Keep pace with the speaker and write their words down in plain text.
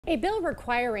A bill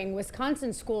requiring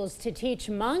Wisconsin schools to teach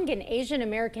Hmong and Asian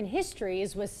American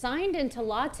histories was signed into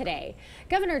law today.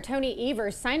 Governor Tony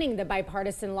Evers signing the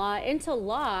bipartisan bill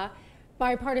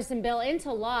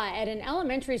into law at an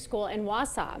elementary school in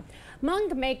Wausau.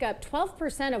 Hmong make up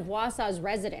 12% of Wausau's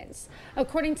residents.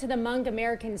 According to the Hmong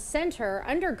American Center,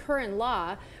 under current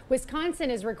law,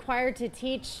 Wisconsin is required to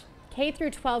teach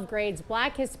K-12 grades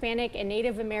Black, Hispanic, and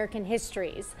Native American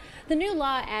histories. The new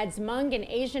law adds Hmong and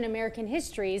Asian American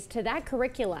histories to that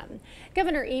curriculum.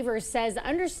 Governor Evers says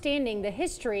understanding the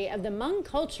history of the Hmong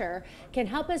culture can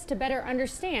help us to better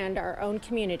understand our own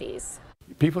communities.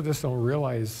 People just don't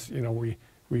realize,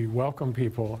 we welcome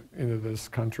people into this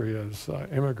country as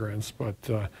immigrants, but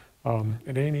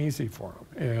it ain't easy for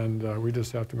them. And we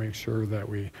just have to make sure that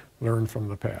we learn from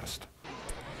the past.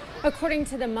 According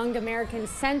to the Hmong American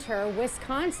Center,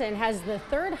 Wisconsin has the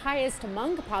third highest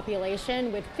Hmong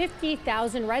population with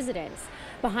 50,000 residents,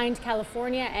 behind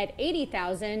California at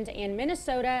 80,000 and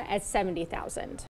Minnesota at 70,000.